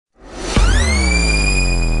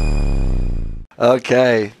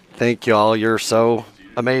Okay. Thank you all. You're so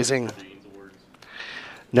amazing.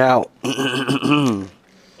 Now,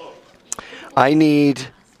 I need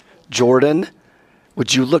Jordan.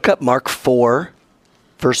 Would you look up Mark 4,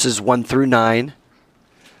 verses 1 through 9?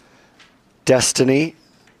 Destiny,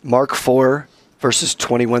 Mark 4, verses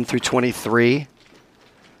 21 through 23.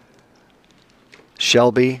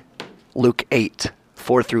 Shelby, Luke 8,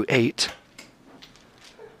 4 through 8.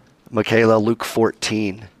 Michaela, Luke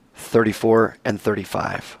 14, 34 and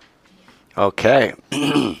 35. Okay.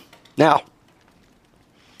 Now,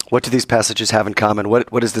 what do these passages have in common?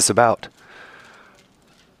 What is this about?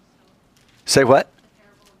 Say what?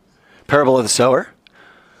 Parable of the sower.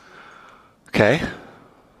 Okay.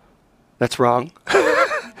 That's wrong.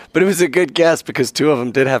 But it was a good guess because two of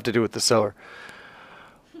them did have to do with the sower.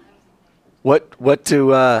 What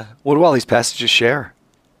do all these passages share?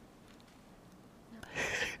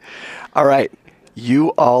 All right. You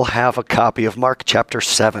all have a copy of Mark chapter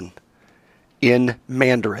 7 in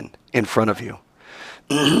Mandarin in front of you.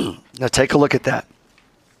 Now take a look at that.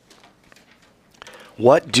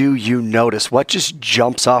 What do you notice? What just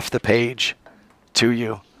jumps off the page to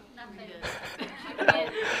you? How many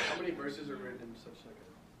verses are written in such like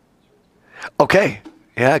a... Okay.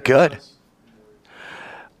 Yeah, good.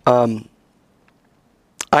 I'm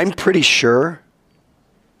pretty sure,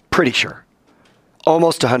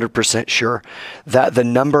 almost 100% sure that the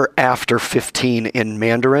number after 15 in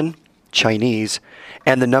Mandarin, Chinese,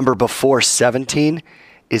 and the number before 17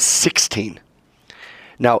 is 16.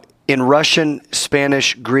 Now, in Russian,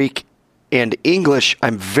 Spanish, Greek, and English,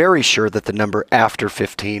 I'm very sure that the number after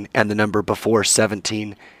 15 and the number before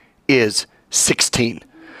 17 is 16.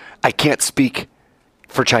 I can't speak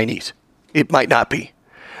for Chinese. It might not be.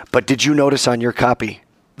 But did you notice on your copy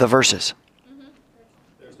the verses?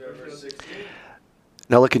 There's no verse 16.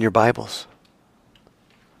 Now look in your Bibles.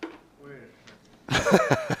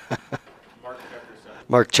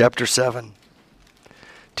 Mark chapter 7.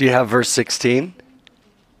 Do you have verse 16?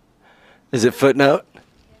 Is it footnote?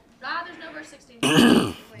 Ah, there's no verse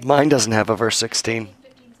 16. Mine doesn't have a verse 16. 15,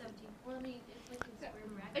 17. Well, I mean,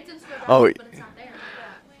 it's in square Oh, brackets, but it's not there.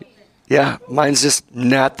 Yeah, mine's just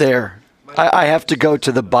not there. I have to go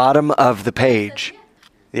to the bottom of the page.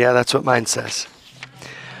 Yeah, that's what mine says.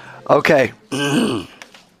 Okay.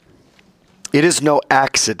 It is no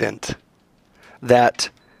accident that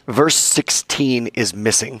verse 16 is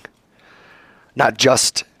missing. Not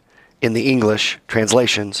just in the English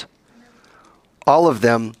translations. All of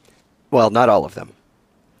them, well, not all of them,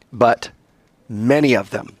 but many of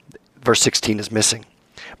them, verse 16 is missing.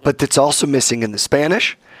 But it's also missing in the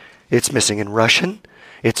Spanish. It's missing in Russian.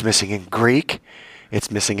 It's missing in Greek. It's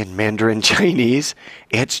missing in Mandarin Chinese.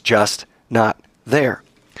 It's just not there.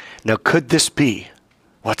 Now, could this be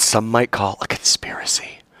what some might call a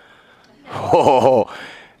conspiracy? Oh,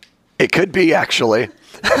 it could be, actually.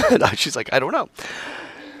 She's like, I don't know.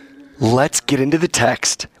 Let's get into the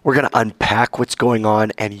text. We're going to unpack what's going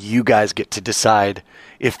on, and you guys get to decide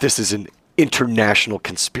if this is an international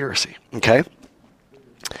conspiracy, okay?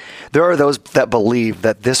 There are those that believe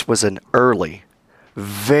that this was an early,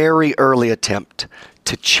 very early attempt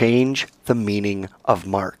to change the meaning of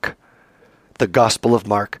Mark, the Gospel of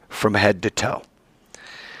Mark, from head to toe.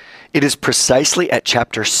 It is precisely at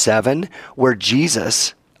chapter 7 where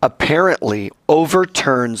Jesus apparently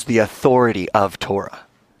overturns the authority of Torah.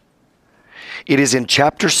 It is in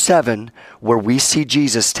chapter 7 where we see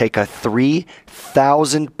Jesus take a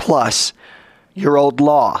 3,000 plus year old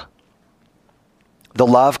law, the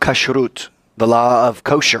law of kashrut, the law of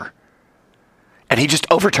kosher, and he just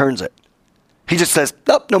overturns it. He just says,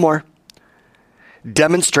 nope, no more.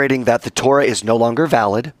 Demonstrating that the Torah is no longer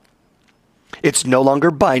valid. It's no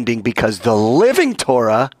longer binding because the living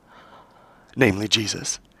Torah, namely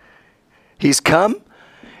Jesus, he's come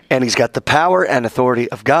and he's got the power and authority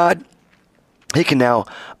of God. He can now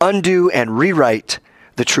undo and rewrite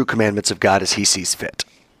the true commandments of God as he sees fit.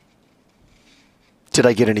 Did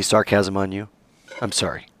I get any sarcasm on you? I'm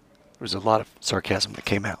sorry. There was a lot of sarcasm that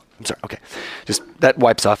came out. I'm sorry. Okay. Just that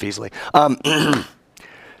wipes off easily.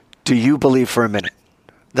 Do you believe for a minute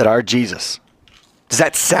that our Jesus, does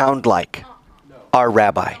that sound like our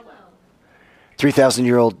rabbi?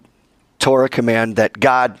 3,000-year-old Torah command that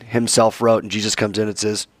God himself wrote, and Jesus comes in and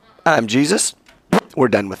says, I'm Jesus. We're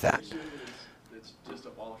done with that. It's just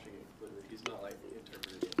abolishing it completely. He's not like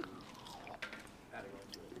interpreting it, adding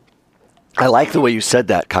on to it. I like the way you said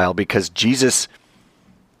that, Kyle, because Jesus,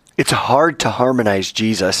 it's hard to harmonize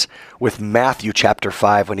Jesus with Matthew chapter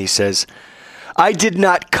 5 when he says, I did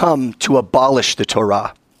not come to abolish the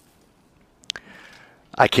Torah.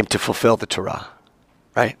 I came to fulfill the Torah,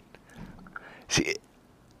 right? See,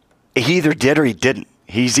 He either did or he didn't.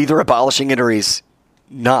 He's either abolishing it or he's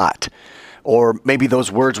not. Or maybe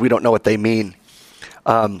those words, we don't know what they mean.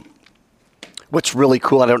 What's really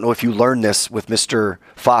cool, I don't know if you learned this with Mr.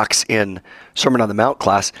 Fox in Sermon on the Mount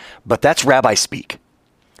class, but that's rabbi speak.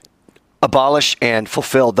 Abolish and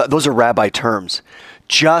fulfill, those are rabbi terms.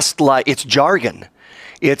 Just like it's jargon.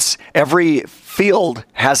 It's every field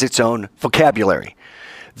has its own vocabulary.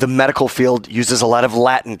 The medical field uses a lot of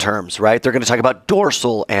Latin terms, right? They're going to talk about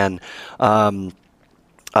dorsal and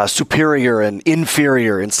superior and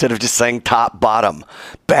inferior instead of just saying top, bottom,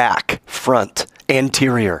 back, front,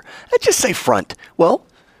 anterior. I just say front. Well,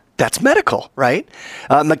 that's medical, right?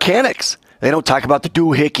 Mechanics. They don't talk about the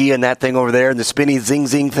doohickey and that thing over there and the spinny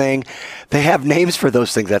zing thing. They have names for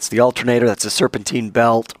those things. That's the alternator. That's the serpentine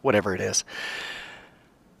belt, whatever it is.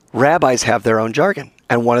 Rabbis have their own jargon.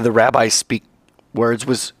 And one of the rabbis speak words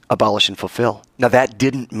was abolish and fulfill. Now that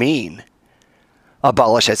didn't mean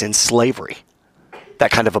abolish as in slavery.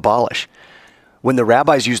 That kind of abolish. When the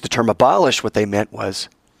rabbis used the term abolish, what they meant was,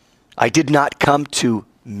 I did not come to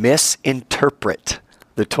misinterpret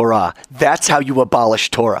the Torah. That's how you abolish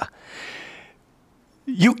Torah.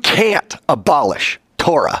 You can't abolish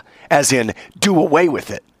Torah, as in do away with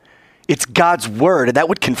it. It's God's word, and that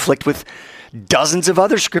would conflict with dozens of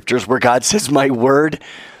other scriptures where God says, my word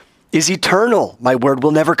is eternal. My word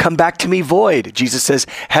will never come back to me void. Jesus says,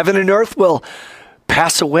 heaven and earth will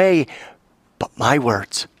pass away, but my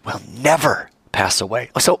words will never pass away.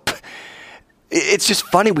 So it's just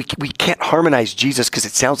funny. We can't harmonize Jesus because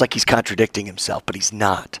it sounds like he's contradicting himself, but he's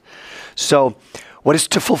not. So what does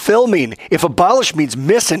to fulfill mean? If abolish means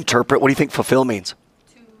misinterpret, what do you think fulfill means?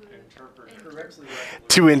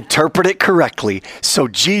 To interpret it correctly. So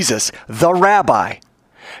Jesus, the rabbi,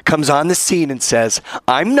 comes on the scene and says,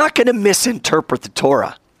 I'm not going to misinterpret the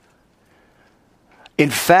Torah.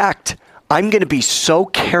 In fact, I'm going to be so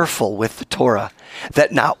careful with the Torah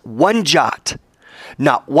that not one jot,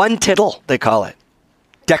 not one tittle, they call it,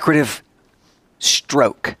 decorative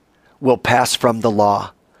stroke, will pass from the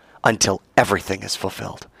law until everything is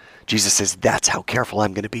fulfilled. Jesus says, that's how careful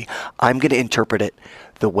I'm going to be. I'm going to interpret it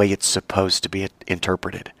the way it's supposed to be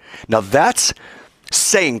interpreted. Now that's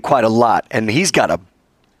saying quite a lot, and he's got a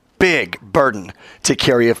big burden to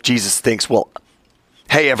carry if Jesus thinks, well,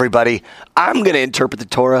 hey everybody, I'm going to interpret the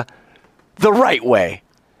Torah the right way,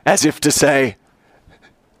 as if to say,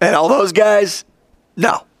 and all those guys,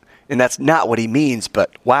 no. And that's not what he means,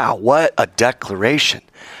 but wow, what a declaration.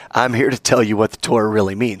 I'm here to tell you what the Torah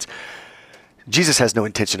really means. Jesus has no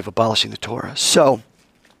intention of abolishing the Torah. So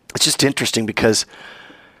it's just interesting because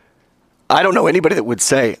I don't know anybody that would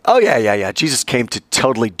say, oh yeah, Jesus came to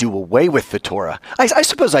totally do away with the Torah. I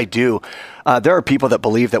suppose I do. There are people that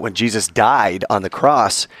believe that when Jesus died on the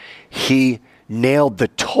cross, he nailed the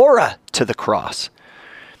Torah to the cross.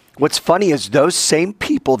 What's funny is those same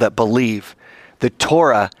people that believe the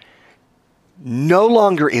Torah no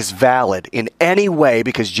longer is valid in any way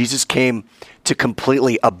because Jesus came to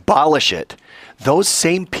completely abolish it, those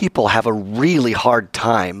same people have a really hard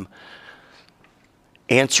time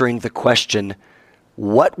answering the question,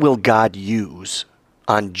 what will God use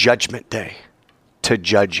on Judgment Day to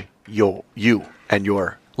judge you and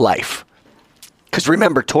your life? Because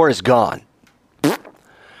remember, Torah is gone.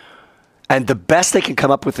 And the best they can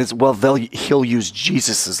come up with is, well, he'll use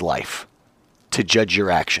Jesus' life to judge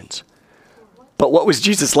your actions. But what was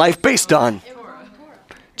Jesus' life based on?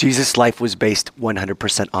 Jesus' life was based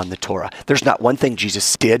 100% on the Torah. There's not one thing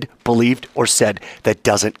Jesus did, believed, or said that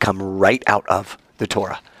doesn't come right out of the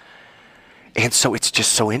Torah. And so it's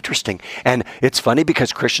just so interesting. And it's funny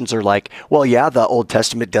because Christians are like, well, yeah, the Old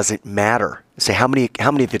Testament doesn't matter. Say, how many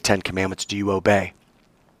of the 10 commandments do you obey?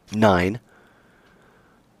 9.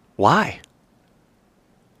 Why?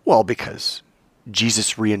 Well, because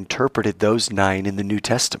Jesus reinterpreted those 9 in the New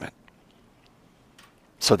Testament.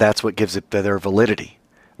 So that's what gives it their validity,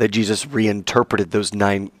 that Jesus reinterpreted those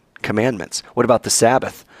 9 commandments. What about the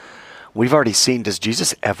Sabbath? We've already seen, does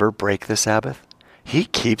Jesus ever break the Sabbath? He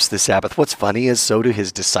keeps the Sabbath. What's funny is so do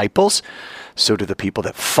his disciples, so do the people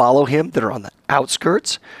that follow him that are on the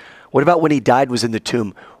outskirts. What about when he died, was in the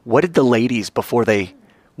tomb? What did the ladies, before they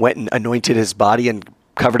went and anointed his body and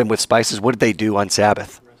covered him with spices, what did they do on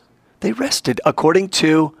Sabbath? They rested according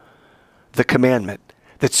to the commandment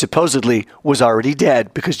that supposedly was already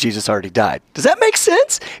dead because Jesus already died. Does that make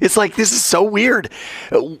sense? It's like, this is so weird.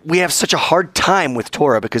 We have such a hard time with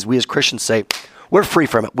Torah because we as Christians say, we're free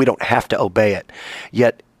from it. We don't have to obey it.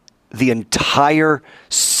 Yet the entire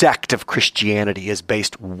sect of Christianity is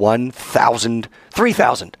based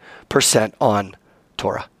 3,000% on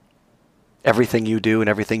Torah. Everything you do and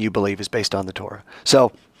everything you believe is based on the Torah.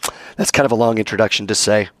 So That's kind of a long introduction to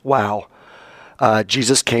say, wow.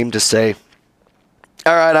 Jesus came to say,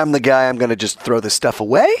 all right, I'm the guy. I'm going to just throw this stuff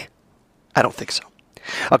away? I don't think so.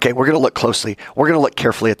 Okay, we're going to look closely. We're going to look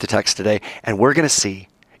carefully at the text today, and we're going to see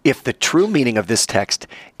if the true meaning of this text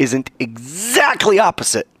isn't exactly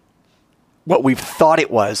opposite what we've thought it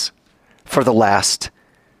was for the last,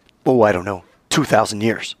 2,000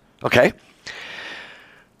 years. Okay?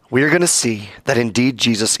 We are going to see that indeed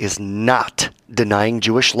Jesus is not denying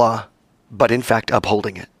Jewish law, but in fact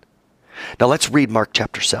upholding it. Now let's read Mark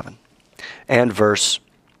chapter 7 and verse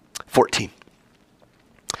 14.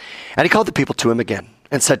 And he called the people to him again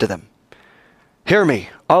and said to them, hear me,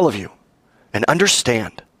 all of you, and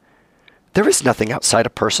understand. There is nothing outside a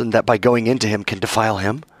person that by going into him can defile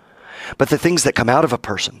him, but the things that come out of a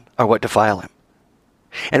person are what defile him.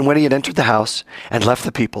 And when he had entered the house and left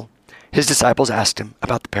the people, his disciples asked him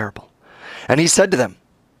about the parable. And he said to them,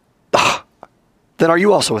 then are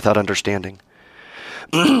you also without understanding?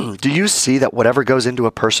 Do you see that whatever goes into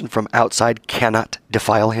a person from outside cannot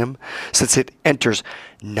defile him, since it enters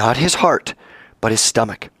not his heart, but his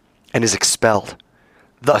stomach, and is expelled?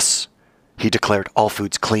 Thus, he declared all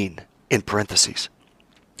foods clean, in parentheses.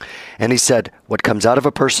 And he said, what comes out of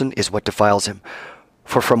a person is what defiles him.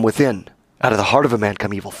 For from within, out of the heart of a man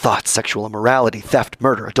come evil thoughts, sexual immorality, theft,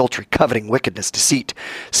 murder, adultery, coveting, wickedness, deceit,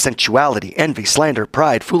 sensuality, envy, slander,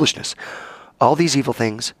 pride, foolishness. All these evil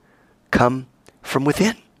things come from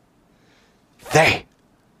within. They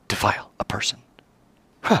defile a person.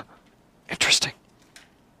 Interesting.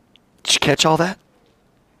 Did you catch all that?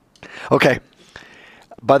 Okay.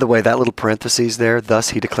 By the way, that little parentheses there,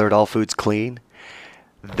 thus he declared all foods clean,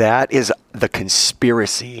 that is the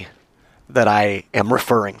conspiracy that I am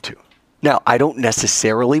referring to. Now, I don't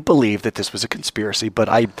necessarily believe that this was a conspiracy, but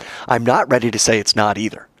I'm not ready to say it's not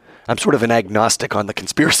either. I'm sort of an agnostic on the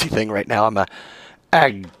conspiracy thing right now. I'm an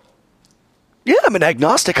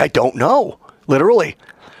agnostic. I don't know. Literally.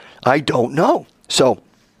 I don't know. So,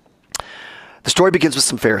 the story begins with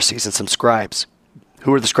some Pharisees and some scribes.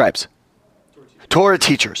 Who are the scribes? Torah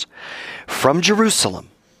teachers from Jerusalem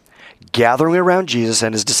gathering around Jesus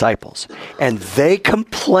and his disciples. And they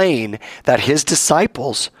complain that his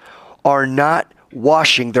disciples are not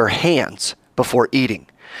washing their hands before eating.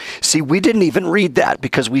 See, we didn't even read that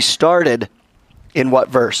because we started in what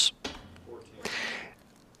verse? 14.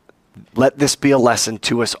 Let this be a lesson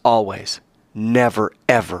to us always. Never,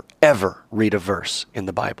 ever, ever read a verse in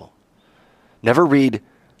the Bible. Never read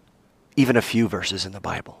even a few verses in the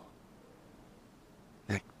Bible.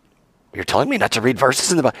 You're telling me not to read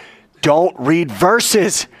verses in the Bible? Don't read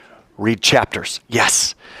verses. Read chapters.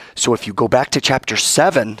 Yes. So if you go back to chapter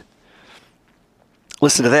 7,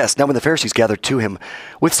 listen to this. Now when the Pharisees gathered to him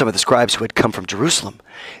with some of the scribes who had come from Jerusalem,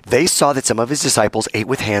 they saw that some of his disciples ate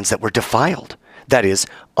with hands that were defiled, that is,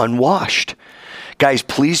 unwashed. Guys,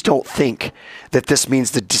 please don't think that this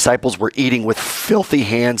means the disciples were eating with filthy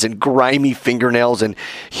hands and grimy fingernails and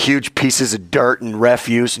huge pieces of dirt and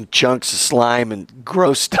refuse and chunks of slime and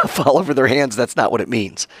gross stuff all over their hands. That's not what it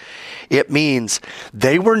means. It means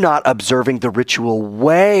they were not observing the ritual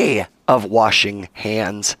way of washing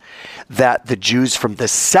hands that the Jews from the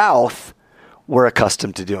south were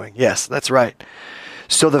accustomed to doing. Yes, that's right.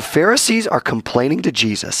 So the Pharisees are complaining to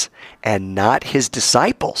Jesus and not his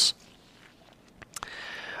disciples.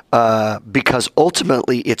 Because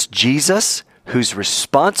ultimately it's Jesus who's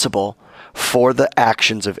responsible for the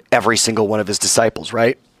actions of every single one of his disciples,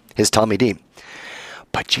 right? His Talmidim.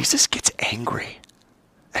 But Jesus gets angry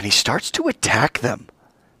and he starts to attack them.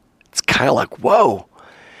 It's kind of like, whoa.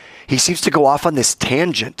 He seems to go off on this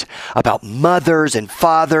tangent about mothers and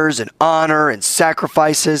fathers and honor and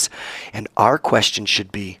sacrifices. And our question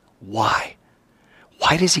should be, why?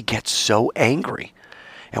 Why does he get so angry?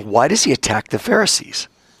 And why does he attack the Pharisees?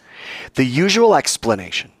 The usual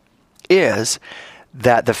explanation is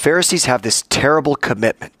that the Pharisees have this terrible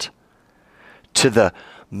commitment to the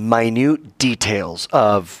minute details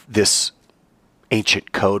of this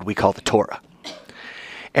ancient code we call the Torah.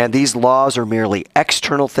 And these laws are merely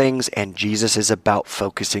external things, and Jesus is about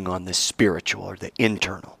focusing on the spiritual or the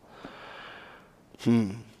internal.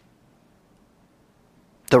 The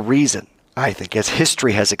reason, I think, as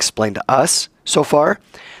history has explained to us so far,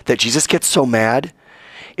 that Jesus gets so mad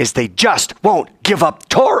is they just won't give up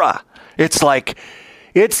Torah. It's like,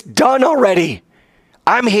 it's done already.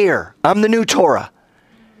 I'm here. I'm the new Torah.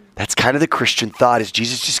 That's kind of the Christian thought, is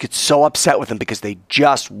Jesus just gets so upset with them because they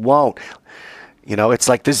just won't. You know, it's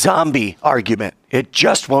like the zombie argument. It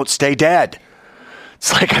just won't stay dead.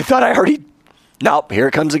 It's like, I thought I already, nope, here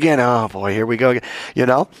it comes again. Oh boy, here we go again. You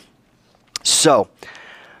know? So,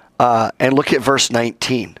 and look at verse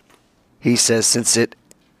 19. He says, since it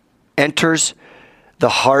enters the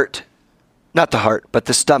heart, not the heart, but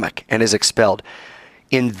the stomach, and is expelled.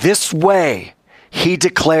 In this way, he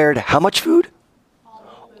declared how much food?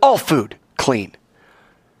 All food clean.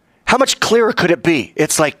 How much clearer could it be?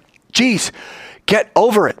 It's like, geez, get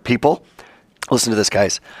over it, people. Listen to this,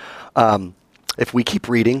 guys. If we keep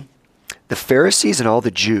reading, the Pharisees and all the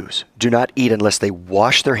Jews do not eat unless they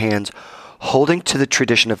wash their hands, holding to the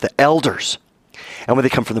tradition of the elders. And when they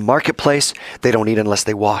come from the marketplace, they don't eat unless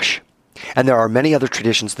they wash. And there are many other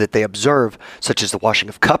traditions that they observe, such as the washing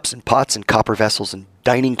of cups and pots and copper vessels and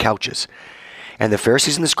dining couches. And the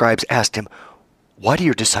Pharisees and the scribes asked him, why do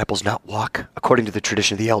your disciples not walk according to the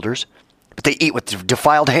tradition of the elders, but they eat with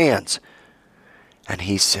defiled hands? And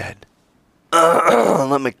he said,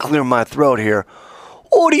 let me clear my throat here.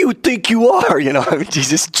 Who do you think you are?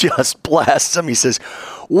 Jesus just blasts him. He says,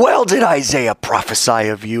 well, did Isaiah prophesy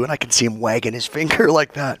of you? And I can see him wagging his finger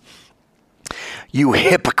like that. You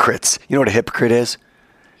hypocrites. You know what a hypocrite is?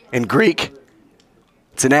 In Greek,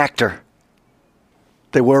 it's an actor.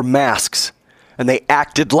 They wear masks, and they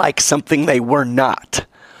acted like something they were not.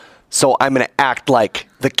 So I'm going to act like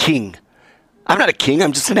the king. I'm not a king.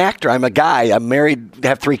 I'm just an actor. I'm a guy. I'm married,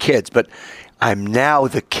 have 3 kids, but I'm now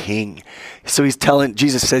the king. So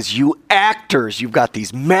Jesus says, you actors, you've got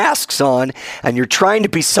these masks on, and you're trying to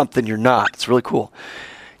be something you're not. It's really cool.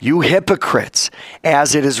 You hypocrites,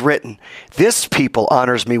 as it is written, this people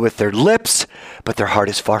honors me with their lips, but their heart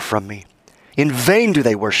is far from me. In vain do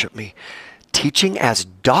they worship me, teaching as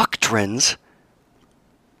doctrines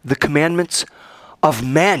the commandments of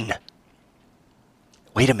men.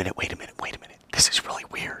 Wait a minute. This is really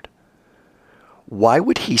weird. Why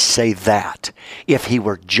would he say that if he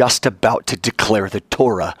were just about to declare the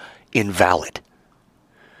Torah invalid?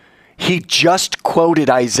 He just quoted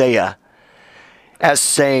Isaiah as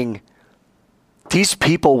saying, these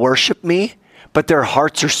people worship me, but their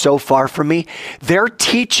hearts are so far from me. They're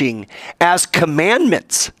teaching as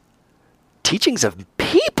commandments, teachings of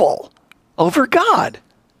people over God.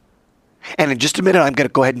 And in just a minute, I'm going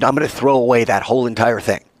to go ahead and I'm going to throw away that whole entire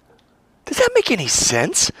thing. Does that make any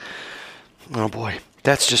sense? Oh boy,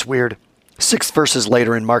 that's just weird. 6 verses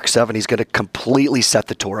later in Mark 7, he's going to completely set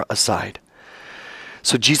the Torah aside.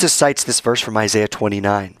 So Jesus cites this verse from Isaiah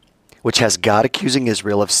 29, which has God accusing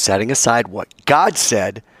Israel of setting aside what God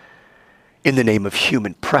said in the name of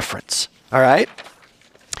human preference. All right?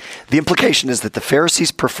 The implication is that the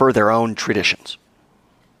Pharisees prefer their own traditions.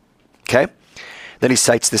 Okay? Then he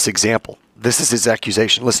cites this example. This is his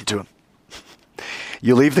accusation. Listen to him.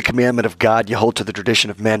 You leave the commandment of God, you hold to the tradition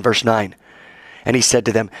of men. Verse 9. And he said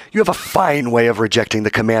to them, you have a fine way of rejecting the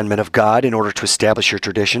commandment of God in order to establish your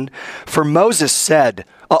tradition. For Moses said,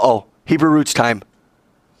 Hebrew roots time.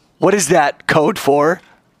 What is that code for?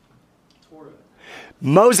 Torah.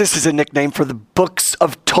 Moses is a nickname for the books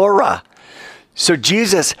of Torah. So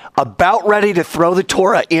Jesus, about ready to throw the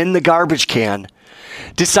Torah in the garbage can,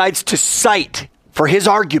 decides to cite for his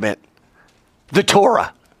argument the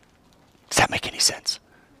Torah. Does that make any sense?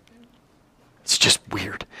 It's just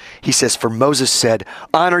weird. He says, for Moses said,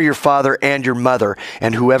 honor your father and your mother,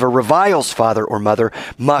 and whoever reviles father or mother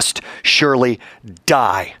must surely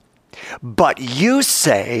die. But you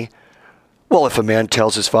say, well, if a man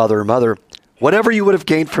tells his father or mother, whatever you would have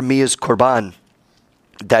gained from me is korban,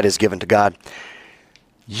 that is given to God,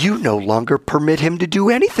 you no longer permit him to do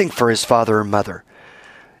anything for his father or mother.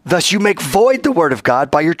 Thus you make void the word of God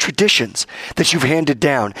by your traditions that you've handed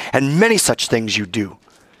down, and many such things you do.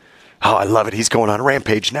 Oh, I love it. He's going on a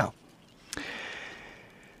rampage now.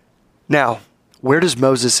 Now, where does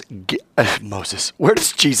where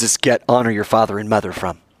does Jesus get honor your father and mother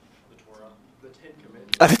from? The Torah. The 10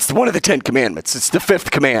 Commandments. It's one of the 10 commandments. It's the 5th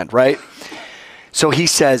command, right? So he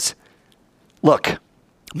says, look,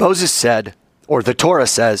 Moses said, or the Torah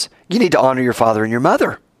says, you need to honor your father and your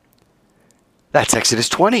mother. That's Exodus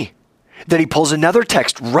 20. Then he pulls another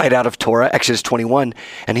text right out of Torah, Exodus 21,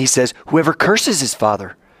 and he says, whoever curses his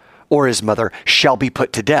father or his mother shall be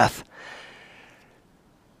put to death.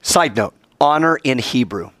 Side note, honor in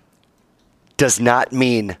Hebrew does not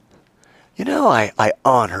mean, I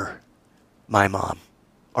honor my mom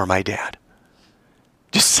or my dad.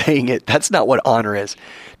 Just saying it, that's not what honor is.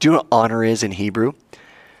 Do you know what honor is in Hebrew?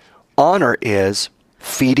 Honor is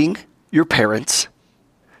feeding your parents,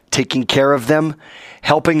 taking care of them,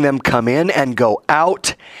 helping them come in and go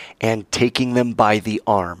out, and taking them by the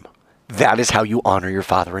arm. That is how you honor your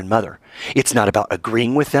father and mother. It's not about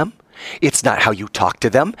agreeing with them. It's not how you talk to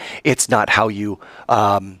them. It's not how you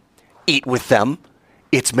eat with them.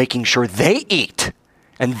 It's making sure they eat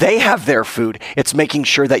and they have their food. It's making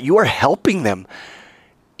sure that you are helping them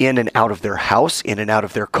in and out of their house, in and out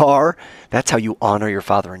of their car. That's how you honor your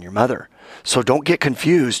father and your mother. So don't get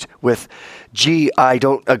confused with, gee, I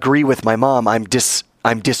don't agree with my mom,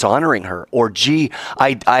 I'm dishonoring her. Or, gee,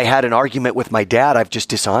 I had an argument with my dad, I've just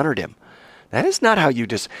dishonored him. That is not how you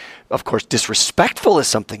of course, disrespectful is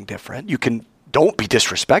something different. Don't be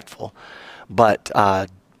disrespectful, but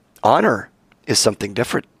honor is something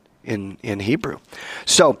different in Hebrew.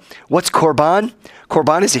 So what's korban?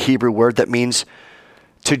 Korban is a Hebrew word that means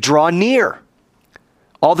to draw near.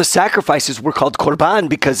 All the sacrifices were called korban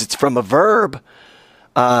because it's from a verb,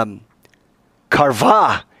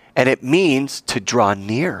 karva, and it means to draw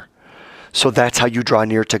near. So that's how you draw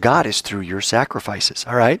near to God, is through your sacrifices.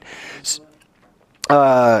 All right?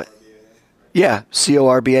 Yeah,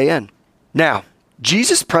 Corban. Now,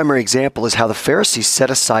 Jesus' primary example is how the Pharisees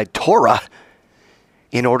set aside Torah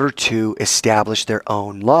in order to establish their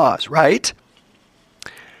own laws, right?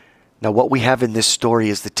 Now, what we have in this story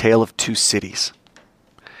is the tale of two cities,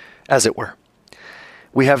 as it were.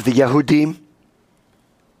 We have the Yehudim.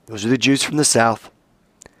 Those are the Jews from the south.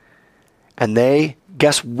 And they,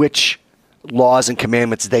 guess which laws and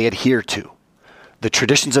commandments they adhere to? The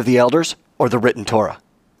traditions of the elders or the written Torah?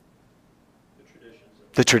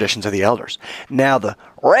 The traditions of the elders. Now the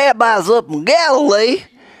rabbis up in Galilee,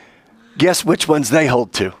 guess which ones they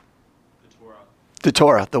hold to? The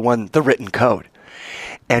Torah, the written code.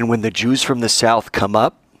 And when the Jews from the south come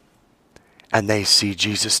up and they see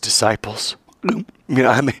Jesus' disciples, it's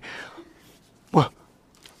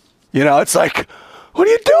like, what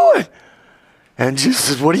are you doing? And Jesus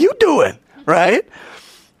says, what are you doing? Right?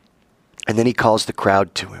 And then he calls the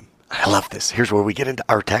crowd to him. I love this. Here's where we get into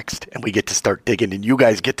our text and we get to start digging, and you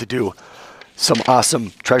guys get to do some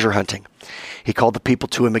awesome treasure hunting. He called the people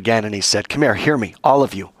to him again and he said, come here, hear me, all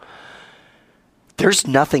of you. There's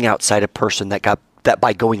nothing outside a person that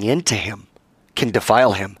by going into him can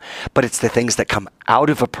defile him, but it's the things that come out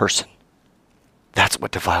of a person. That's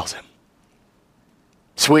what defiles him.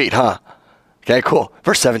 Sweet, huh? Okay, cool.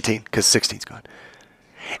 Verse 17, because 16's gone.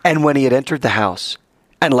 And when he had entered the house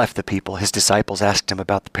and left the people, his disciples asked him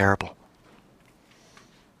about the parable.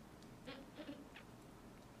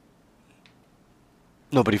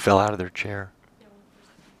 Nobody fell out of their chair.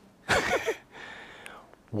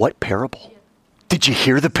 What parable? Did you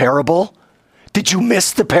hear the parable? Did you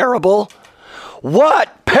miss the parable?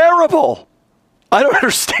 What parable? I don't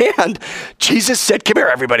understand. Jesus said, come here,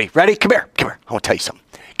 everybody. Ready? Come here. Come here. I want to tell you something.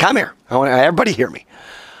 Come here. I want everybody hear me.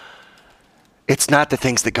 It's not the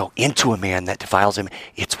things that go into a man that defiles him.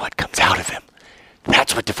 It's what comes out of him.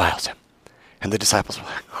 That's what defiles him. And the disciples were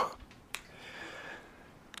like, oh,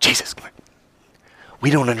 Jesus, we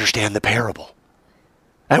don't understand the parable.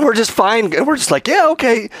 And we're just fine. And we're just like, yeah,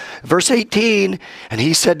 okay. Verse 18. And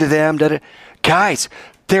he said to them, guys,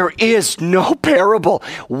 there is no parable.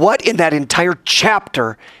 What in that entire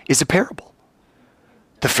chapter is a parable?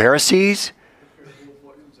 The Pharisees?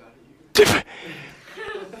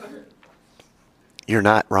 You're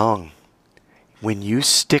not wrong. When you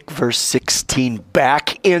stick verse 16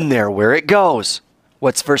 back in there where it goes,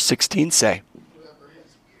 what's verse 16 say?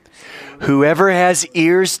 Whoever has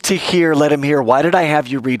ears to hear, let him hear. Why did I have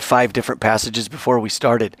you read 5 different passages before we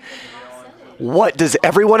started? What does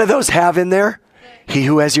every one of those have in there? He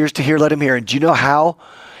who has ears to hear, let him hear. And do you know how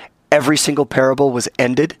every single parable was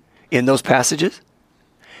ended in those passages?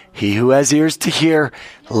 He who has ears to hear,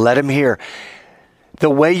 let him hear. The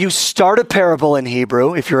way you start a parable in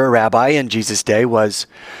Hebrew, if you're a rabbi in Jesus' day, was,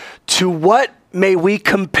 to what may we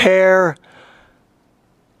compare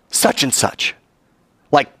such and such?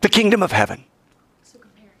 Like the kingdom of heaven.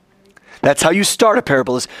 That's how you start a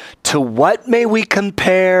parable, is to what may we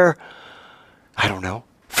compare, I don't know,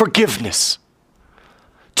 forgiveness?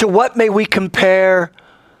 To what may we compare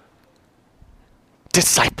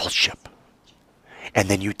discipleship? And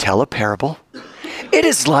then you tell a parable. It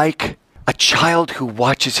is like a child who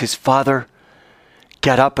watches his father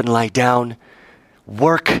get up and lie down,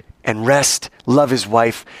 work and rest, love his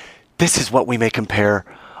wife. This is what we may compare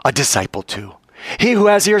a disciple to. He who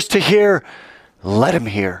has ears to hear, let him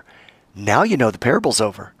hear. Now you know the parable's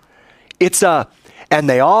over. And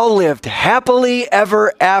they all lived happily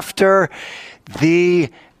ever after, the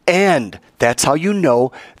end. That's how you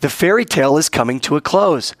know the fairy tale is coming to a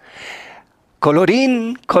close.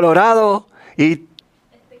 Colorín colorado y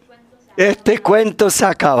este cuento se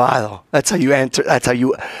ha acabado. That's how you answer. That's how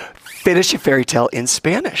you finish a fairy tale in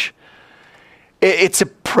Spanish. It's a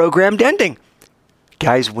programmed ending.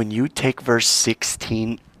 Guys, when you take verse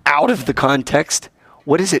 16 out of the context,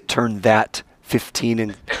 what does it turn that 15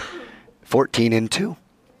 and 14 into?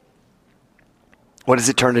 What does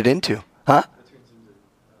it turn it into? Huh?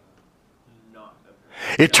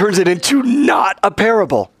 It turns it into not a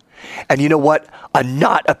parable. And you know what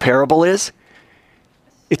not a parable is?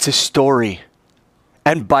 It's a story.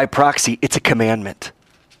 And by proxy, it's a commandment.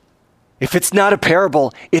 If it's not a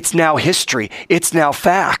parable, it's now history. It's now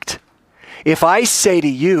fact. If I say to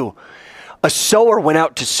you, a sower went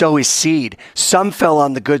out to sow his seed. Some fell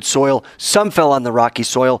on the good soil. Some fell on the rocky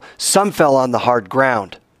soil. Some fell on the hard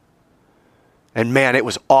ground. And man, it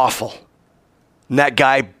was awful. And that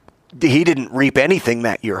guy, he didn't reap anything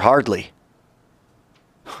that year, hardly.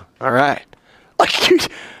 All right. Like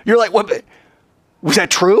you're like, what? Was that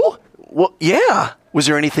true? Well, yeah. Was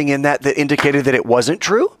there anything in that that indicated that it wasn't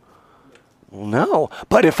true? Well, no.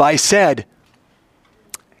 But if I said,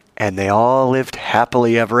 and they all lived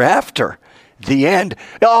happily ever after, the end,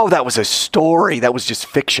 oh, that was a story. That was just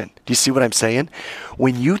fiction. Do you see what I'm saying?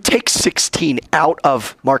 When you take 16 out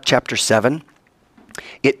of Mark chapter 7,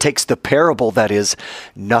 it takes the parable that is,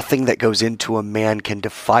 nothing that goes into a man can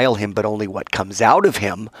defile him, but only what comes out of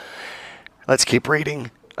him. Let's keep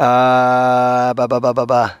reading. That's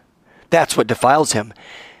what defiles him.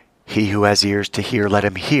 He who has ears to hear, let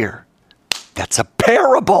him hear. That's a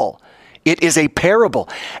parable. It is a parable.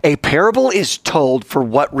 A parable is told for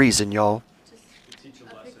what reason, y'all?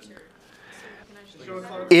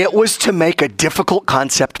 It was to make a difficult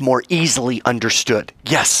concept more easily understood.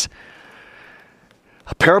 Yes.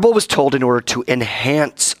 A parable was told in order to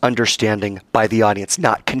enhance understanding by the audience,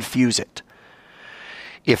 not confuse it.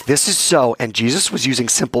 If this is so, and Jesus was using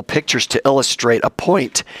simple pictures to illustrate a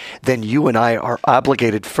point, then you and I are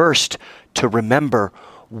obligated first to remember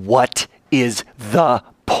what is the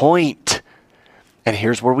point. And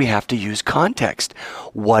here's where we have to use context.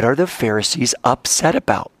 What are the Pharisees upset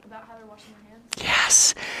about? About how they're washing their hands?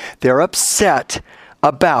 Yes. They're upset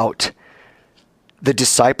about the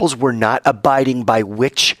disciples were not abiding by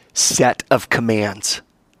which set of commands?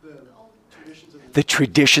 The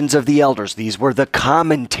traditions of the elders. These were the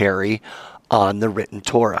commentary on the written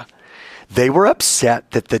Torah. They were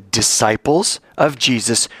upset that the disciples of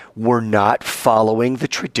Jesus were not following the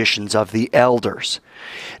traditions of the elders.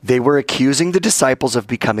 They were accusing the disciples of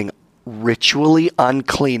becoming ritually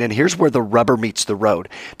unclean. And here's where the rubber meets the road.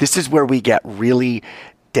 This is where we get really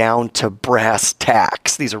down to brass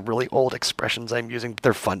tacks. These are really old expressions I'm using, but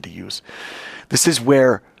they're fun to use. This is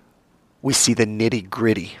where we see the nitty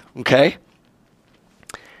gritty, okay?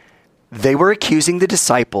 They were accusing the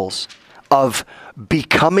disciples of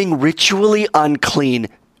becoming ritually unclean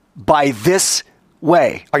by this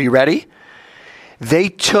way. Are you ready? They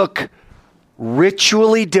took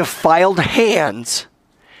ritually defiled hands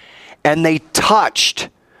and they touched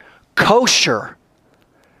kosher,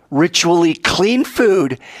 ritually clean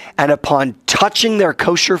food, and upon touching their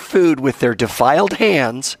kosher food with their defiled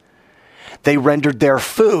hands, they rendered their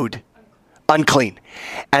food unclean.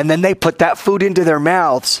 And then they put that food into their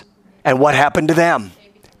mouths, and what happened to them?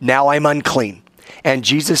 Now I'm unclean. And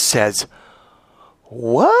Jesus says,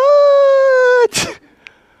 what?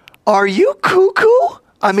 Are you cuckoo?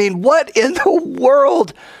 I mean, what in the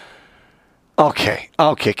world? Okay,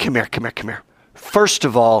 come here. First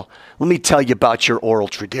of all, let me tell you about your oral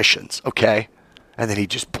traditions, okay? And then he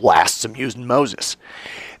just blasts them using Moses.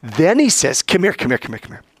 Then he says, come here. I'm going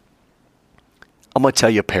to tell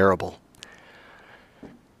you a parable.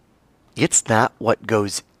 It's not what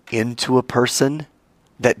goes into a person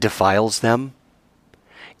that defiles them.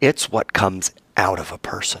 It's what comes out of a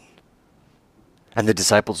person. And the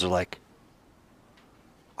disciples are like,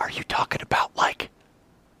 are you talking about like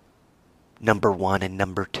number 1 and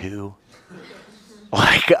number 2?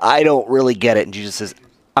 Like, I don't really get it. And Jesus says,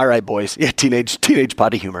 all right, boys. Yeah, teenage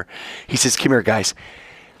potty humor. He says, come here, guys.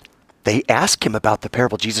 They ask him about the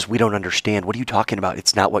parable. Jesus, we don't understand. What are you talking about?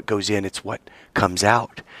 It's not what goes in, it's what comes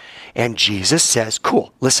out. And Jesus says,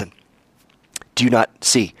 cool, listen. Do you not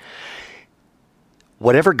see?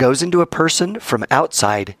 Whatever goes into a person from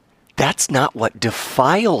outside, that's not what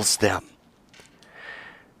defiles them.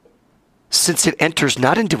 Since it enters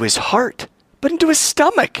not into his heart, but into his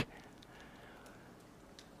stomach.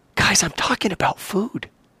 Guys, I'm talking about food.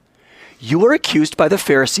 You were accused by the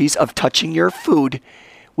Pharisees of touching your food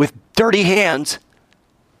with dirty hands,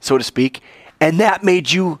 so to speak, and that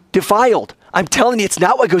made you defiled. I'm telling you, it's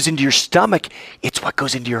not what goes into your stomach, it's what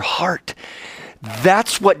goes into your heart.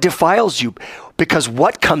 That's what defiles you, because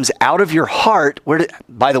what comes out of your heart,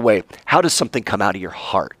 by the way, how does something come out of your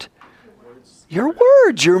heart? Your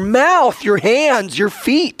words, your mouth, your hands, your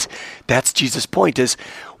feet. That's Jesus' point, is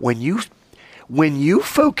when you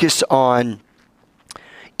focus on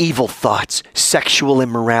evil thoughts, sexual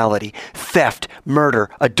immorality, theft, murder,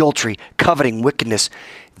 adultery, coveting, wickedness,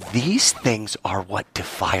 these things are what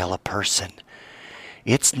defile a person.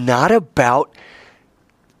 It's not about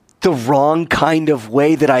the wrong kind of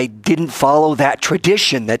way, that I didn't follow that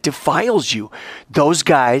tradition that defiles you. Those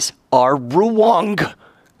guys are wrong.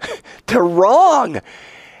 They're wrong.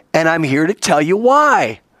 And I'm here to tell you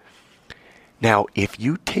why. Now, if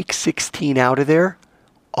you take 16 out of there,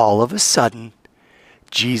 all of a sudden,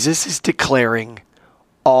 Jesus is declaring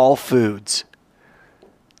all foods.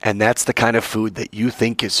 And that's the kind of food that you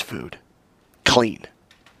think is food. Clean.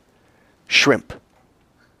 Shrimp.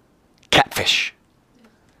 Catfish.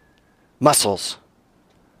 Mussels.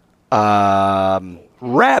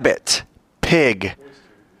 Rabbit. Pig.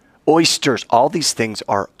 Oysters. All these things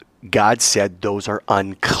are, God said those are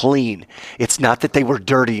unclean. It's not that they were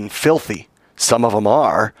dirty and filthy. Some of them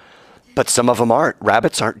are, but some of them aren't.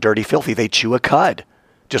 Rabbits aren't dirty, filthy. They chew a cud,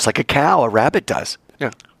 just like a cow, a rabbit does.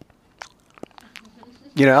 Yeah.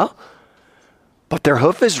 You know? But their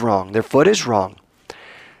hoof is wrong. Their foot is wrong.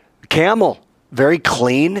 Camel, very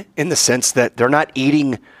clean in the sense that they're not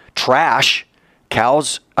eating trash.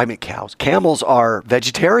 Camels are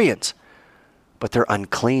vegetarians, but they're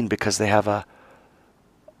unclean because they have a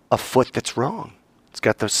foot that's wrong. It's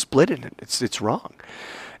got the split in it. It's wrong.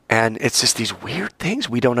 And it's just these weird things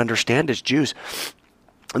we don't understand as Jews.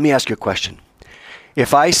 Let me ask you a question.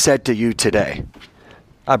 If I said to you today,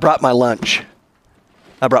 I brought my lunch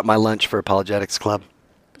for Apologetics Club.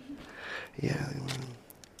 Yeah.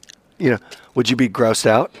 You know, would you be grossed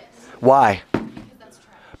out? Yes. Why? Because that's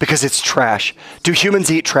trash. Because it's trash. Do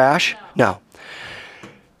humans eat trash? No.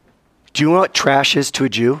 Do you know what trash is to a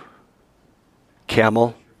Jew?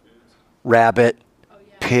 Camel, rabbit,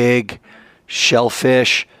 pig,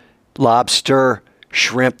 shellfish, lobster,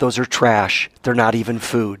 shrimp. Those are trash. They're not even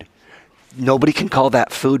food. Nobody can call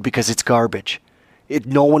that food because it's garbage.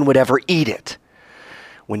 No one would ever eat it.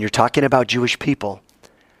 When you're talking about Jewish people,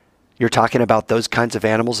 you're talking about those kinds of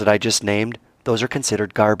animals that I just named. Those are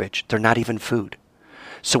considered garbage. They're not even food.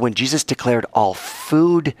 So when Jesus declared all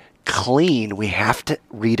food clean, we have to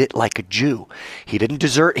read it like a Jew. He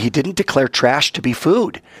didn't declare trash to be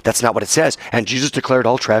food. That's not what it says. And Jesus declared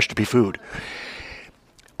all trash to be food.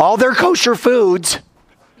 All their kosher foods,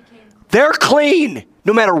 they're clean.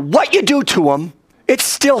 No matter what you do to them, it's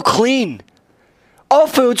still clean. All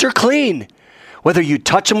foods are clean. Whether you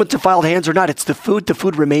touch them with defiled hands or not, it's the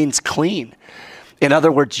food remains clean. In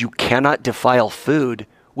other words, you cannot defile food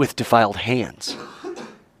with defiled hands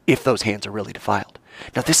if those hands are really defiled.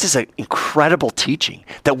 Now, this is an incredible teaching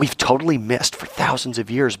that we've totally missed for thousands of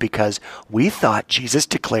years because we thought Jesus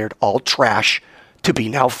declared all trash to be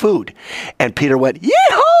now food. And Peter went,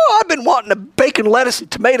 "Yee-haw, I've been wanting a bacon, lettuce, and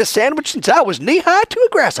tomato sandwich since I was knee-high to a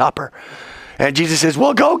grasshopper." And Jesus says,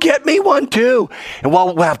 "Well, go get me one too. And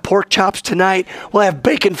we'll have pork chops tonight. We'll have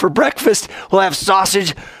bacon for breakfast. We'll have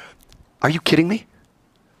sausage." Are you kidding me?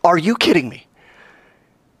 Are you kidding me?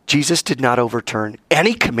 Jesus did not overturn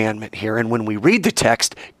any commandment here. And when we read the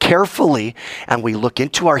text carefully and we look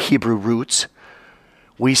into our Hebrew roots,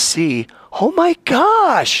 we see, oh my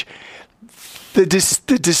gosh, the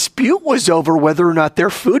dispute was over whether or not their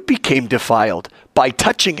food became defiled by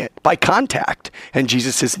touching it, by contact. And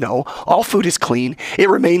Jesus says, no, all food is clean. It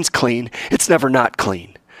remains clean. It's never not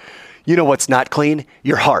clean. You know what's not clean?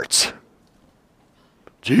 Your hearts.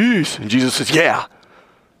 Jeez. And Jesus says, yeah,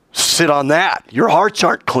 sit on that. Your hearts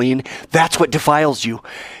aren't clean. That's what defiles you,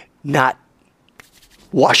 not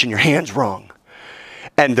washing your hands wrong.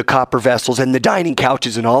 And the copper vessels and the dining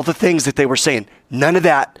couches and all the things that they were saying, none of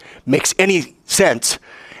that makes any sense,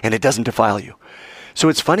 and it doesn't defile you. So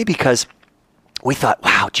it's funny because we thought,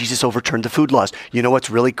 wow, Jesus overturned the food laws. You know what's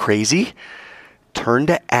really crazy? Turn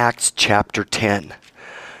to Acts chapter 10.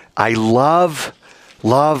 I love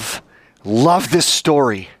this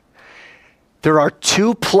story. There are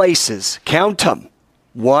two places, count them,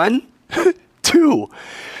 1, 2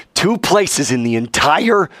 places in the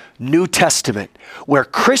entire New Testament where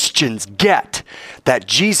Christians get that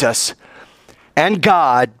Jesus and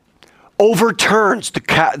God overturns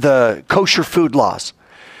the kosher food laws.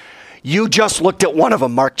 You just looked at one of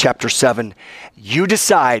them, Mark chapter 7. You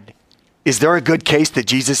decide, is there a good case that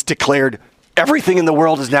Jesus declared everything in the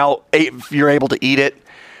world is now, you're able to eat it?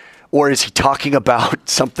 Or is he talking about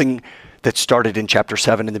something that started in chapter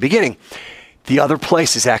 7 in the beginning? The other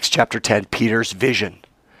place is Acts chapter 10, Peter's vision.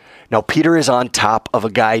 Now, Peter is on top of a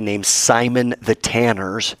guy named Simon the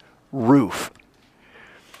Tanner's roof.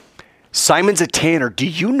 Simon's a tanner. Do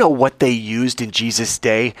you know what they used in Jesus'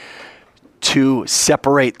 day to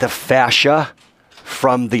separate the fascia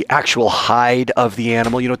from the actual hide of the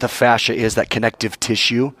animal? You know what the fascia is, that connective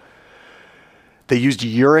tissue? They used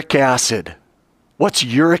uric acid. What's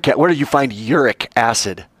uric acid? Where do you find uric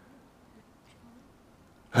acid?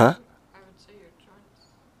 Huh? I would say your joints.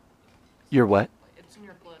 Your what? It's in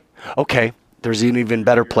your blood. Okay, there's an even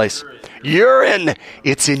better place. Urine.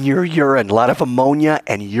 It's in your urine. A lot of ammonia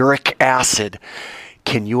and uric acid.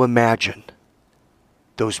 Can you imagine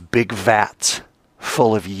those big vats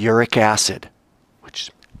full of uric acid?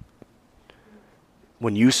 Which,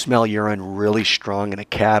 when you smell urine really strong in a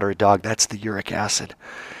cat or a dog, that's the uric acid.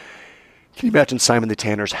 Can you imagine Simon the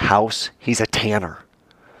Tanner's house? He's a tanner.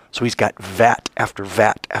 So he's got vat after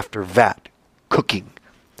vat after vat cooking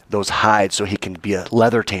those hides so he can be a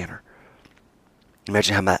leather tanner.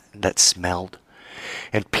 Imagine how that smelled.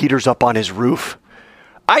 And Peter's up on his roof.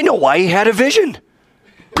 I know why he had a vision.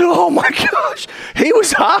 Oh my gosh. He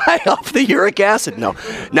was high off the uric acid. No,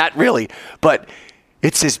 not really. But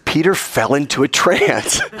it says Peter fell into a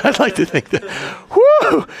trance. I'd like to think that.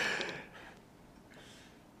 Whoo!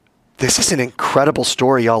 This is an incredible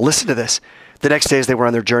story, y'all. Listen to this. The next day as they were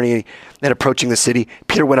on their journey and approaching the city,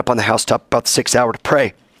 Peter went up on the housetop about the 6th hour to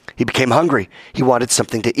pray. He became hungry. He wanted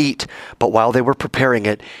something to eat. But while they were preparing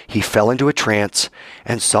it, he fell into a trance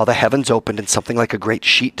and saw the heavens opened and something like a great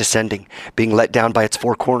sheet descending, being let down by its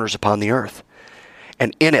 4 corners upon the earth.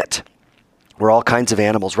 And in it were all kinds of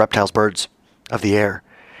animals, reptiles, birds of the air.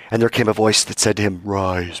 And there came a voice that said to him,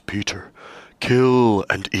 "Rise, Peter, kill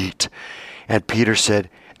and eat." And Peter said,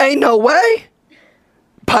 "Ain't no way.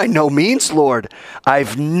 By no means, Lord.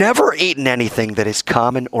 I've never eaten anything that is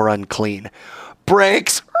common or unclean."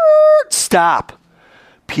 Brakes. Stop.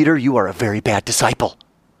 Peter, you are a very bad disciple.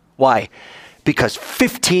 Why? Because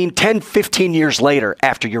 15 years later,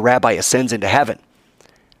 after your rabbi ascends into heaven,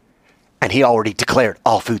 and he already declared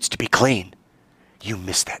all foods to be clean, you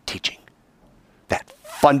missed that teaching. That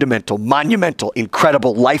fundamental, monumental,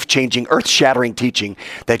 incredible, life-changing, earth-shattering teaching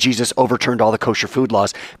that Jesus overturned all the kosher food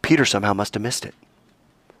laws. Peter somehow must have missed it.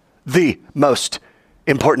 The most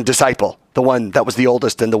important disciple, the one that was the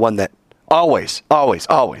oldest and the one that always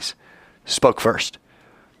spoke first.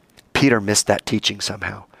 Peter missed that teaching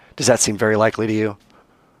somehow. Does that seem very likely to you?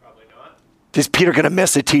 Probably not. Is Peter going to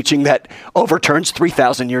miss a teaching that overturns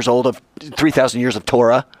 3,000 years of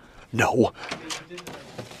Torah? No.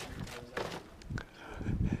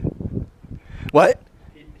 What?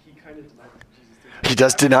 He kind of denied Jesus. He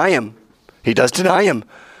does deny him. He does deny him.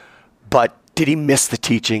 But did he miss the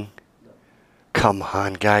teaching? Come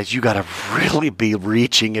on, guys. You got to really be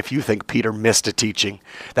reaching if you think Peter missed a teaching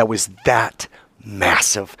that was that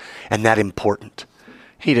massive and that important.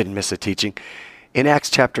 He didn't miss a teaching. In Acts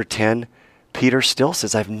chapter 10, Peter still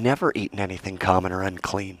says, "I've never eaten anything common or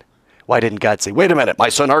unclean." Why didn't God say, "Wait a minute, my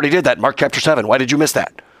son already did that in Mark chapter 7. Why did you miss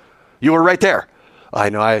that? You were right there." I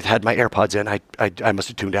know, I had my AirPods in. I must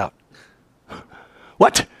have tuned out.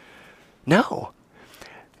 What? No.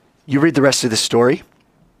 You read the rest of the story.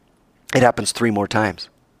 It happens 3 more times.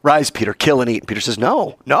 "Rise, Peter, kill and eat." And Peter says,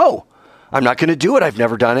 no, I'm not going to do it. I've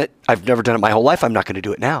never done it. I've never done it my whole life. I'm not going to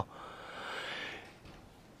do it now.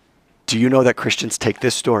 Do you know that Christians take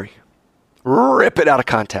this story, rip it out of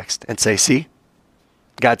context, and say, see,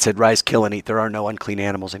 God said, "Rise, kill and eat." There are no unclean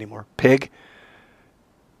animals anymore. Pig,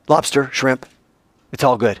 lobster, shrimp, it's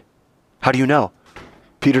all good. How do you know?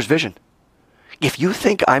 Peter's vision. If you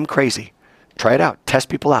think I'm crazy, try it out. Test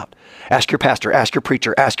people out. Ask your pastor, ask your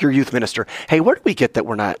preacher, ask your youth minister. Hey, where do we get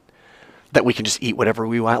that that we can just eat whatever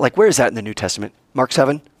we want? Like, where is that in the New Testament? Mark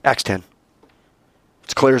 7, Acts 10.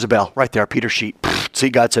 It's clear as a bell. Right there, Peter's sheet. See,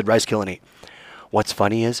 God said, "Rise, kill, and eat." What's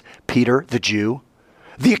funny is Peter, the Jew,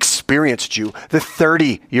 the experienced Jew, the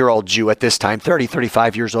 30-year-old Jew at this time,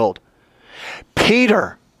 35 years old.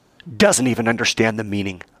 Peter doesn't even understand the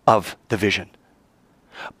meaning of the vision.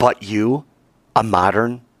 But you, a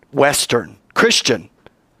modern, Western Christian,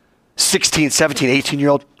 16, 17,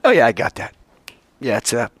 18-year-old, oh yeah, I got that. Yeah,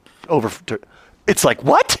 it's over. It's like,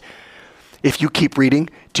 what? If you keep reading,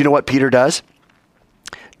 do you know what Peter does?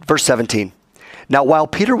 Verse 17. "Now while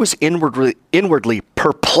Peter was inwardly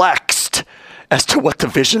perplexed as to what the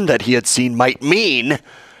vision that he had seen might mean,"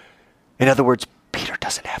 in other words, Peter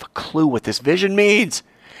doesn't have a clue what this vision means.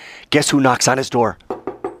 Guess who knocks on his door?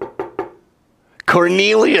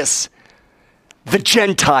 Cornelius, the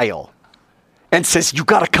Gentile, and says, "You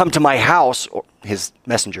got to come to my house," or his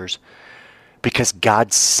messengers, "because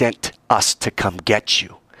God sent us to come get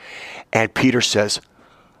you." And Peter says,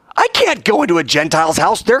 "I can't go into a Gentile's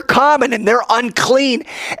house. They're common and they're unclean."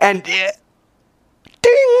 And ding!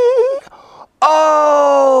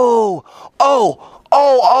 Oh,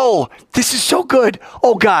 this is so good.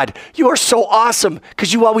 Oh, God, you are so awesome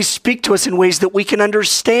because you always speak to us in ways that we can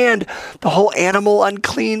understand. The whole animal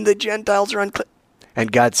unclean, the Gentiles are unclean.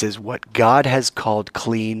 And God says, what God has called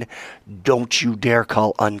clean, don't you dare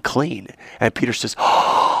call unclean. And Peter says,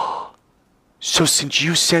 so since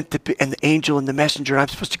you sent the angel and the messenger, I'm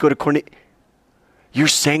supposed to go to Cornelius. You're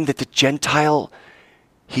saying that the Gentile,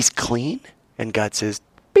 he's clean? And God says,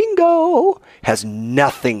 bingo, has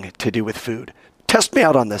nothing to do with food. Test me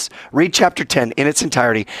out on this. Read chapter 10 in its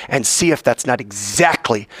entirety and see if that's not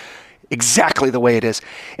exactly the way it is.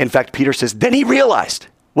 In fact, Peter says, then he realized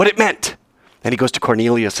what it meant. And he goes to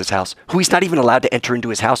Cornelius' house, who he's not even allowed to enter into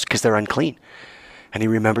his house because they're unclean. And he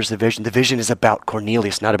remembers the vision. The vision is about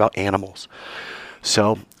Cornelius, not about animals.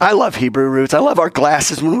 So I love Hebrew roots. I love our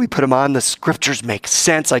glasses. When we put them on, the scriptures make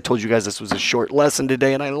sense. I told you guys this was a short lesson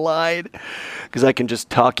today, and I lied because I can just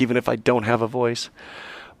talk even if I don't have a voice.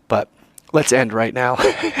 But let's end right now.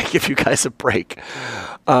 Give you guys a break.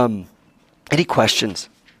 Any questions?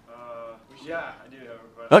 Yeah, I do have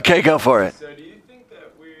a question. Okay, go for it. So do you think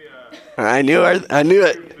that we I knew it.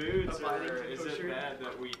 foods, or is it bad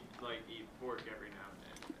that we like eat pork every now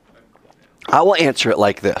and then? I will answer it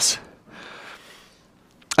like this.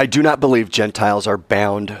 I do not believe Gentiles are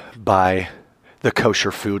bound by the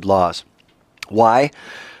kosher food laws. Why?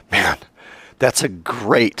 Man, that's a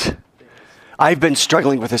great... I've been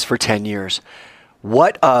struggling with this for 10 years.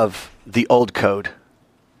 What of the old code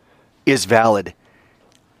is valid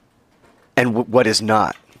and what is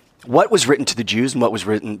not? What was written to the Jews and what was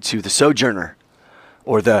written to the sojourner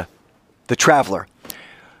or the traveler?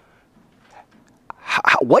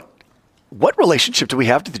 What relationship do we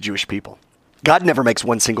have to the Jewish people? God never makes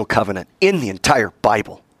one single covenant in the entire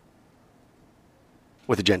Bible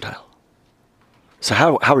with a Gentile. So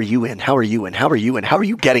how are you in? How are you in? How are you in? How are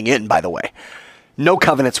you getting in, by the way? No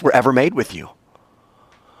covenants were ever made with you.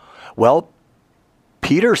 Well,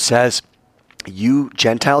 Peter says, you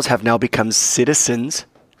Gentiles have now become citizens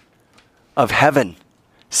of heaven.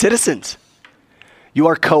 Citizens. You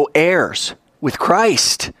are co-heirs with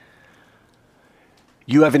Christ.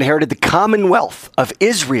 You have inherited the commonwealth of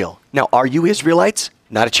Israel. Now, are you Israelites?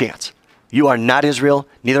 Not a chance. You are not Israel.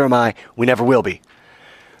 Neither am I. We never will be.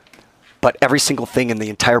 But every single thing in the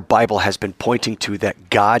entire Bible has been pointing to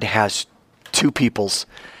that God has two peoples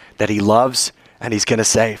that he loves and he's going to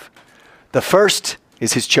save. The first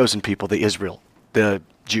is his chosen people, the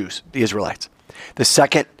Jews, the Israelites. The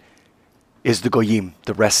second is the Goyim,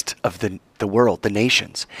 the rest of the world, the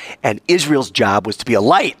nations. And Israel's job was to be a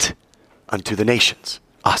light unto the nations,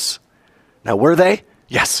 us. Now, were they?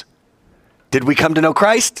 Yes. Did we come to know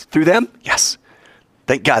Christ through them? Yes.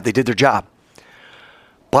 Thank God they did their job.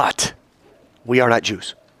 But we are not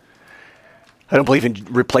Jews. I don't believe in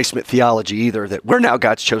replacement theology either, that we're now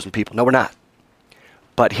God's chosen people. No, we're not.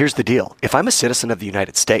 But here's the deal. If I'm a citizen of the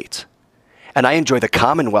United States and I enjoy the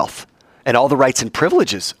commonwealth and all the rights and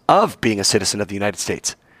privileges of being a citizen of the United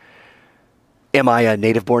States, am I a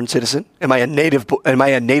native-born citizen? Am I a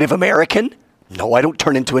Native American? No, I don't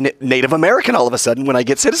turn into a Native American all of a sudden when I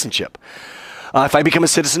get citizenship. If I become a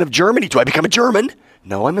citizen of Germany, do I become a German?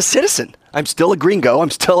 No, I'm a citizen. I'm still a gringo. I'm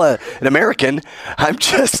still an American. I'm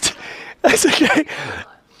just, that's okay.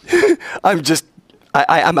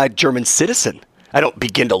 I'm a German citizen. I don't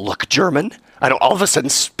begin to look German. I don't all of a sudden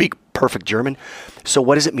speak perfect German. So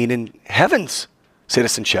what does it mean in heaven's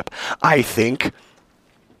citizenship? I think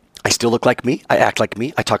I still look like me. I act like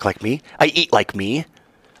me. I talk like me. I eat like me.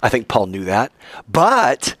 I think Paul knew that.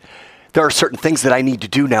 But there are certain things that I need to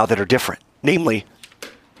do now that are different. Namely,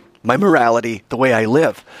 my morality, the way I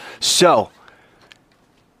live. So,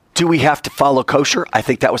 do we have to follow kosher? I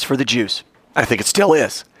think that was for the Jews. I think it still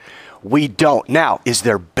is. We don't. Now, is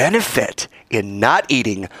there benefit in not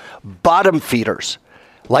eating bottom feeders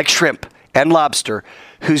like shrimp and lobster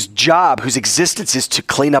whose existence is to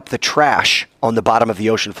clean up the trash on the bottom of the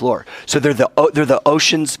ocean floor? So they're the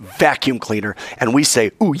ocean's vacuum cleaner, and we say,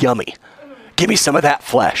 ooh, yummy. Give me some of that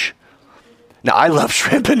flesh. Now, I love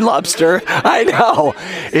shrimp and lobster. I know.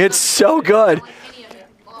 It's so good.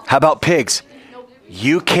 How about pigs?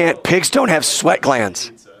 Pigs don't have sweat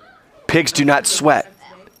glands. Pigs do not sweat.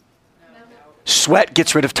 Sweat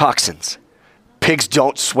gets rid of toxins. Pigs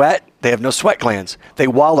don't sweat. They have no sweat glands. They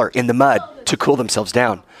waller in the mud to cool themselves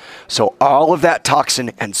down. So all of that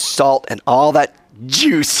toxin and salt and all that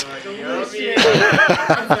juice,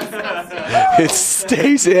 it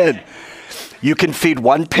stays in. You can feed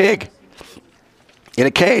one pig in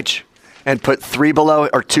a cage and put 2 below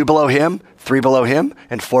him, 3 below him,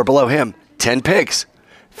 and 4 below him. 10 pigs.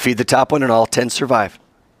 Feed the top one and all 10 survive.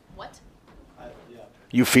 What?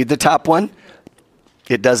 You feed the top one,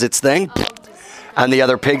 it does its thing, and the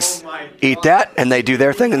other pigs eat that, and they do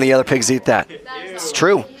their thing, and the other pigs eat that. It's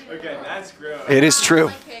true. Okay, that's gross. It is true.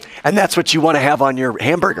 And that's what you want to have on your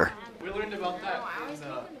hamburger. We learned about that.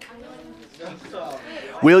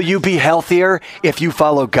 Will you be healthier if you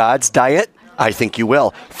follow God's diet? I think you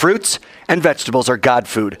will. Fruits and vegetables are God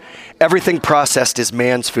food. Everything processed is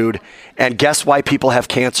man's food. And guess why people have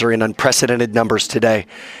cancer in unprecedented numbers today?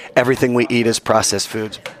 Everything we eat is processed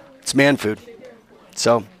foods. It's man food.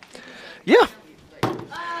 So, yeah.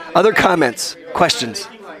 Other comments, questions?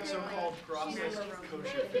 Like so-called processed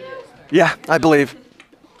kosher food. Yeah, I believe.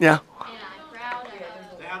 Yeah. And I'm proud of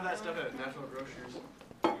it. They have that stuff at National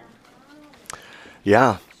Grocers.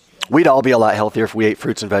 Yeah. We'd all be a lot healthier if we ate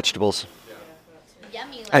fruits and vegetables.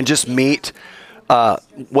 Yummy. Like And just meat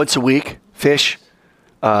once a week, fish,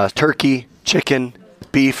 turkey, chicken,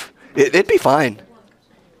 beef. It'd be fine.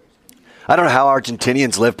 I don't know how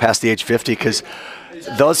Argentinians live past the age 50 because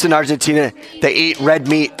those in Argentina, they eat red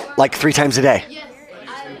meat like 3 times a day. Yes,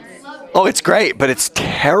 I love it. Oh, it's great, but it's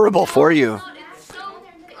terrible for you. It's so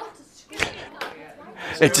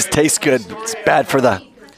It just tastes good. It's bad for the